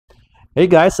Hey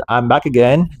guys, I'm back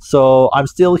again. So I'm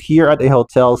still here at a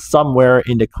hotel somewhere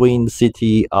in the Queen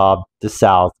City of the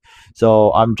South.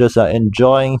 So I'm just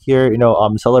enjoying here,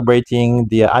 celebrating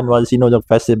the annual Sinulog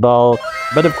Festival.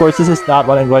 But of course, this is not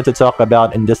what I'm going to talk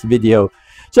about in this video.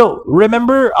 So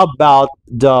remember about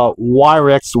the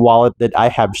wirex wallet that I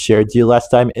have shared to you last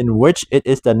time, in which it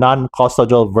is the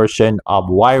non-custodial version of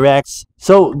wirex.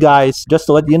 So guys, just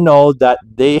to let you know that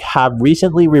they have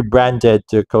recently rebranded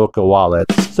to COCA Wallet.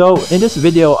 So in this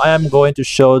video, I am going to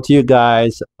show to you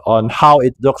guys on how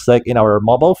it looks like in our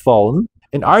mobile phone.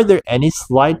 And are there any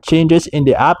slight changes in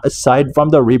the app aside from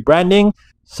the rebranding?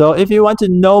 So if you want to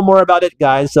know more about it,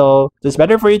 guys, so it's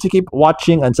better for you to keep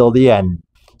watching until the end.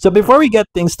 So before we get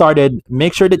things started,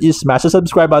 make sure that you smash the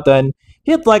subscribe button,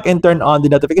 hit like, and turn on the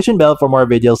notification bell for more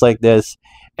videos like this.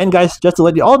 And guys, just to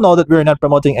let you all know that we're not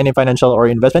promoting any financial or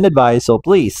investment advice, so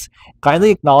please kindly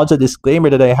acknowledge the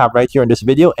disclaimer that I have right here in this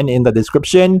video and in the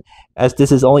description, as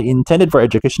this is only intended for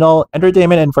educational,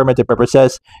 entertainment, and informative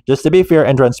purposes, just to be fair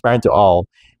and transparent to all.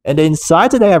 And the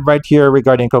insights that I have right here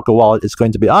regarding COCA Wallet is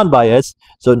going to be unbiased,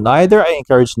 so neither I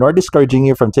encourage nor discouraging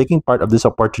you from taking part of this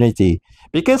opportunity.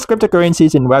 Because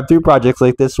cryptocurrencies and Web3 projects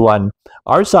like this one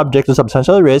are subject to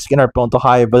substantial risk and are prone to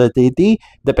high volatility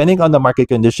depending on the market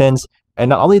conditions. And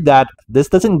not only that, this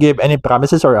doesn't give any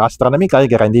promises or astronomical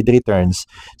guaranteed returns.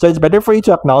 So it's better for you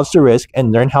to acknowledge the risk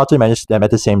and learn how to manage them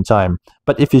at the same time.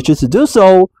 But if you choose to do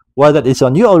so, well, that is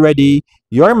on you already.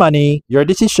 Your money, your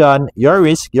decision, your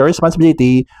risk, your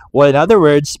responsibility. Well, in other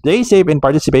words, play safe and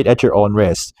participate at your own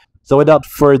risk. So without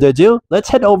further ado, let's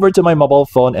head over to my mobile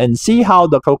phone and see how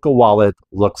the COCA Wallet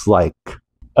looks like.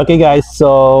 Okay guys,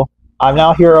 so I'm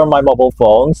now here on my mobile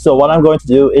phone. So what I'm going to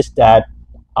do is that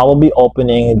I will be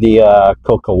opening the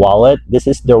COCA Wallet. This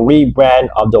is the rebrand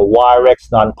of the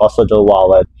wirex non-custodial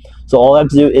wallet. So all I have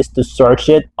to do is to search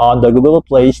it on the Google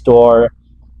Play Store,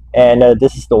 and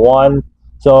this is the one.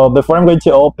 So before I'm going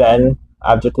to open,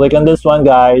 I have to click on this one,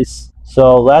 guys.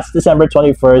 So last December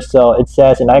 21st, so it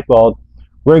says, and I quote,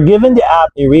 "We're giving the app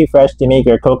a refresh to make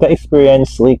your COCA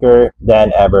experience sleeker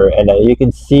than ever." And you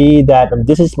can see that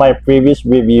this is my previous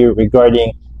review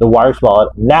regarding the wirex wallet.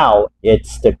 Now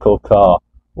it's the COCA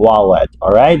Wallet. All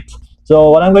right. So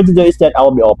what I'm going to do is that I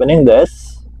will be opening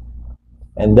this,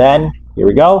 and then here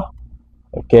we go.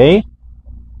 Okay.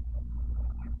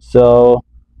 So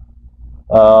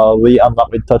we unlock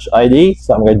with Touch ID.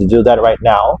 So I'm going to do that right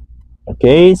now.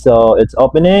 Okay. So it's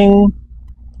opening.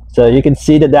 So you can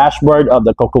see the dashboard of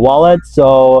the COCA Wallet.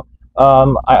 So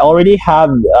I already have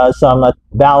some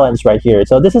balance right here.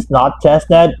 So this is not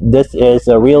testnet. This is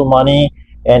real money.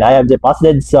 And I have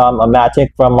deposited some Matic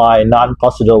from my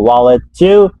non-custodial wallet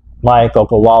to my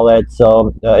COCA Wallet.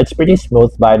 So it's pretty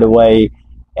smooth, by the way.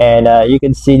 And you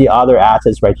can see the other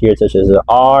assets right here, such as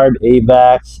ARB,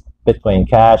 AVAX, Bitcoin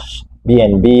Cash,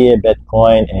 BNB,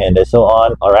 Bitcoin, and so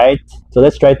on. All right. So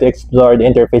let's try to explore the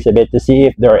interface a bit to see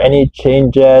if there are any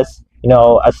changes,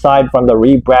 aside from the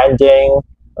rebranding.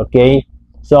 Okay.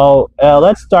 So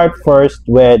let's start first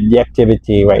with the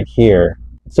activity right here.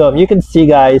 So you can see,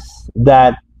 guys,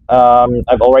 that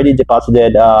I've already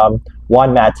deposited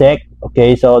one Matic.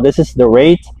 Okay, so this is the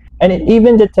rate, and it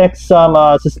even detects some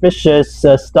suspicious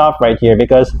stuff right here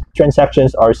because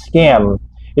transactions are scam.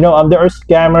 There are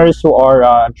scammers who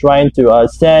are trying to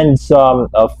send some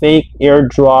fake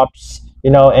airdrops,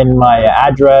 in my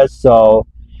address. So,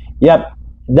 yep,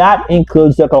 that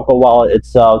includes the COCA Wallet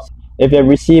itself. If you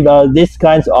receive these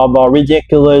kinds of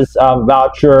ridiculous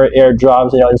voucher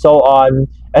airdrops, and so on,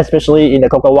 especially in the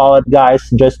COCA Wallet, guys,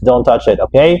 just don't touch it,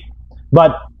 okay?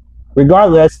 But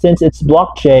regardless, since it's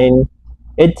blockchain,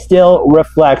 it still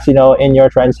reflects, in your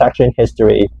transaction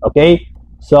history, okay?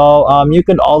 So you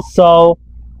can also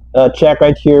check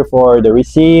right here for the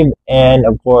received, and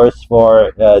of course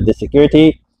for the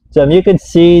security. So you can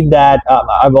see that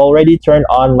I've already turned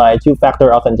on my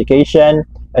two-factor authentication,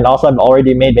 and also I've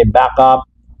already made a backup.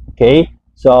 Okay,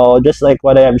 so just like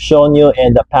what I have shown you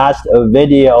in the past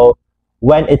video,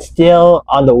 when it's still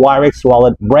on the wirex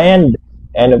wallet brand,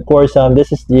 and of course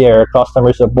this is their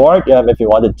customer support if you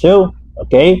wanted to.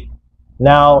 Okay,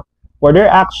 now for their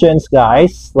actions,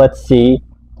 guys, let's see.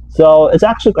 So it's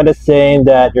actually kind of saying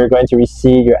that you're going to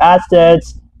receive your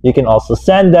assets. You can also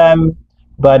send them,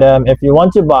 but if you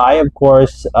want to buy, of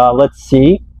course, let's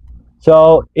see.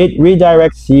 So it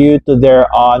redirects you to their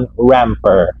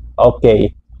on-ramper.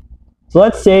 Okay. So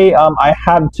let's say I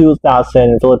have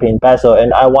 2,000 Philippine peso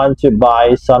and I want to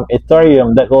buy some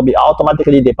Ethereum that will be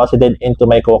automatically deposited into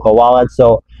my COCA Wallet.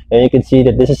 So and you can see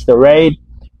that this is the rate.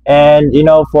 And,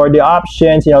 for the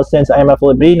options, since I'm a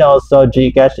Filipino, so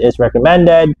Gcash is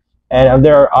recommended. And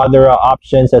there are other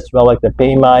options as well, like the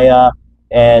PayMaya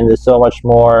and so much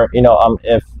more.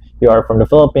 If you are from the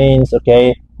Philippines,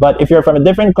 okay. But if you're from a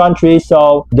different country,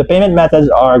 so the payment methods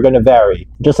are going to vary.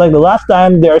 Just like the last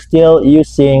time, they're still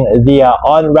using the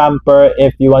on-ramper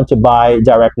if you want to buy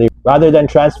directly rather than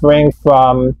transferring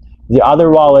from the other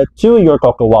wallet to your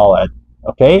COCA wallet,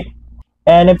 okay?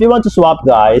 And if you want to swap,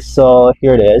 guys, so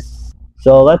here it is.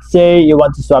 So let's say you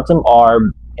want to swap some ARB,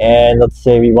 and let's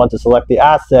say we want to select the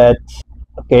asset.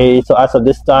 Okay, so as of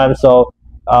this time, so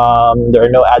there are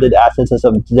no added assets as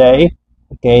of today.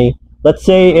 Okay, let's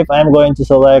say if I'm going to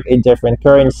select a different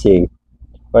currency,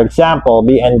 for example,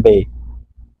 BNB.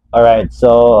 All right,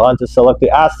 so I want to select the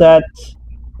asset.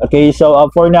 Okay, so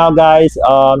for now, guys,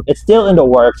 it's still in the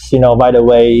works, by the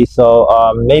way. So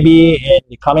maybe in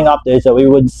the coming updates, we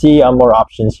would see more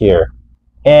options here.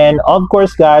 And of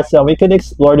course, guys, we could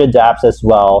explore the dApps as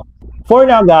well. For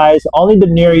now, guys, only the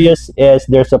nearest is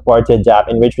their supported dApp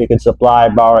in which we could supply,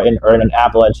 borrow, and earn an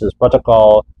Avalanche's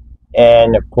protocol.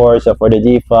 And of course, for the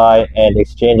DeFi and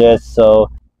exchanges.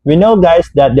 So we know, guys,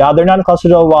 that the other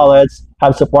non-custodial wallets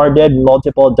have supported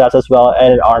multiple dApps as well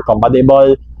and are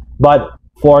compatible. But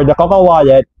for the COCA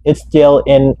wallet, it's still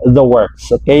in the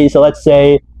works. Okay, so let's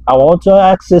say I want to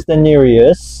access the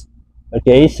Nereus.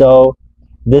 Okay, so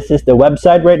this is the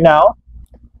website right now.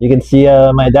 You can see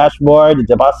my dashboard, the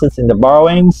deposits and the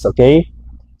borrowings. Okay,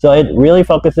 so it really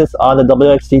focuses on the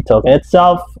WXT token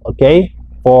itself. Okay,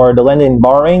 for the lending and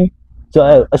borrowing.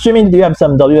 So assuming you have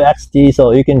some WXT,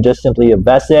 so you can just simply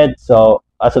invest it. So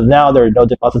as of now, there are no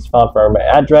deposits found for my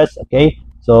address. Okay,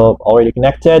 so already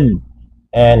connected.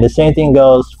 And the same thing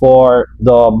goes for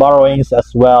the borrowings as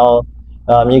well.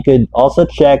 You could also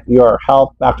check your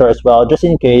health factor as well, just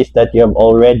in case that you have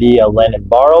already lent and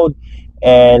borrowed.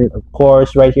 And of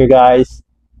course, right here, guys,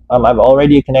 I've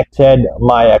already connected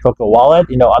my COCA wallet,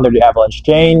 under the Avalanche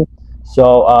chain.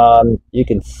 So you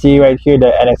can see right here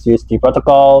the NXUSD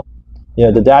protocol,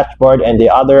 the dashboard and the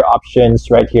other options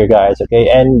right here, guys. Okay,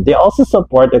 and they also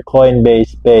support the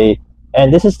Coinbase Pay.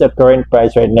 And this is the current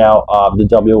price right now of the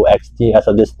WXT as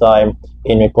of this time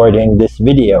in recording this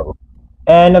video.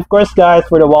 And of course, guys,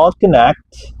 for the Wallet Connect,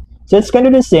 so it's kind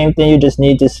of the same thing. You just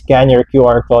need to scan your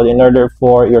QR code in order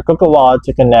for your COCA wallet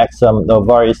to connect some of the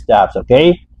various dApps,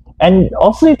 okay? And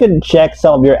also you can check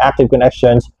some of your active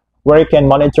connections where you can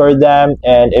monitor them.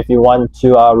 And if you want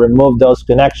to remove those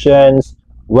connections,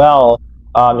 well,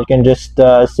 you can just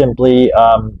simply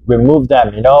remove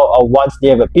them, once they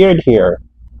have appeared here.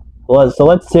 So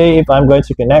let's say if I'm going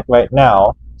to connect right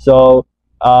now, so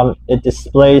it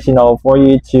displays, for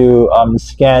you to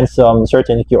scan some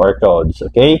certain QR codes,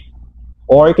 okay?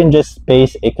 Or you can just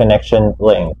paste a connection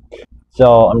link.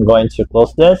 So I'm going to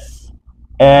close this.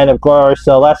 And of course,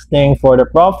 the last thing for the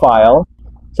profile.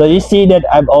 So you see that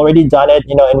I've already done it,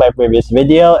 in my previous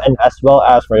video, and as well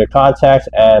as for your contacts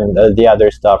and the other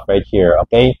stuff right here,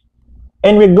 okay?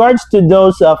 In regards to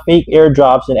those fake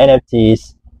airdrops and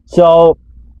NFTs, so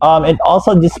it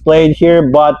also displayed here,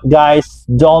 but guys,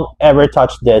 don't ever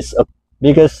touch this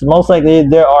because most likely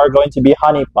there are going to be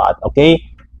honeypot, okay?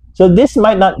 So this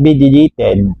might not be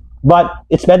deleted, but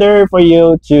it's better for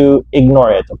you to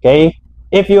ignore it, okay?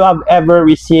 If you have ever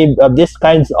received these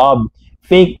kinds of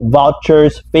fake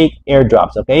vouchers, fake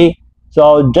airdrops, okay?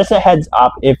 So just a heads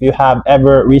up if you have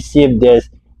ever received this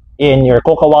in your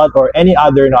COCA wallet or any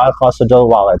other non-custodial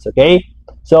wallets, okay?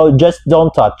 So just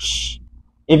don't touch.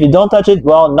 If you don't touch it,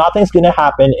 well, nothing's gonna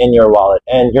happen in your wallet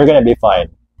and you're gonna be fine.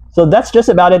 So that's just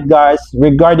about it, guys,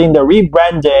 regarding the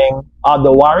rebranding of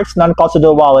the wirex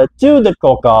non-custodial wallet to the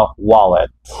COCA wallet.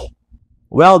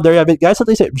 Well, there you have it, guys. At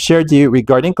least I've shared to you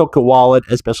regarding COCA Wallet,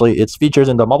 especially its features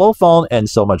in the mobile phone and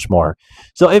so much more.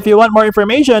 So if you want more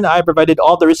information, I provided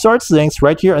all the resource links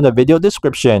right here in the video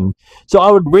description. So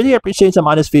I would really appreciate some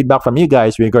honest feedback from you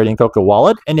guys regarding COCA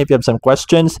Wallet. And if you have some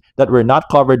questions that were not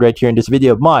covered right here in this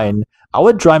video of mine, I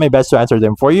would try my best to answer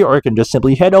them for you, or you can just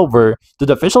simply head over to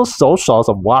the official socials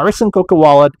of wirex and COCA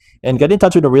Wallet and get in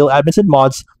touch with the real admins and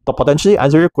mods to potentially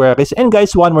answer your queries. And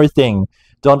guys, one more thing.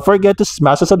 Don't forget to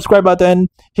smash the subscribe button,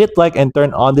 hit like, and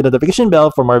turn on the notification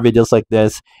bell for more videos like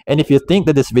this. And if you think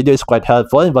that this video is quite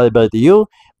helpful and valuable to you,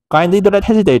 kindly do not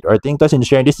hesitate or think twice in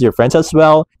sharing this to your friends as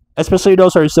well, especially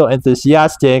those who are so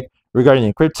enthusiastic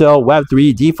regarding crypto,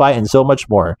 Web3, DeFi, and so much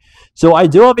more. So I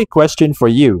do have a question for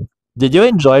you. Did you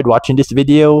enjoy watching this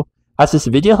video? Has this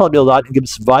video helped you a lot and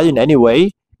gives value in any way?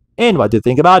 And what do you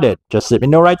think about it? Just let me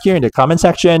know right here in the comment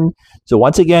section. So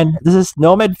once again, this is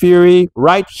Nomad Fury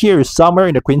right here somewhere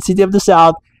in the Queen City of the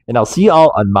South, and I'll see you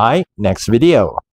all on my next video.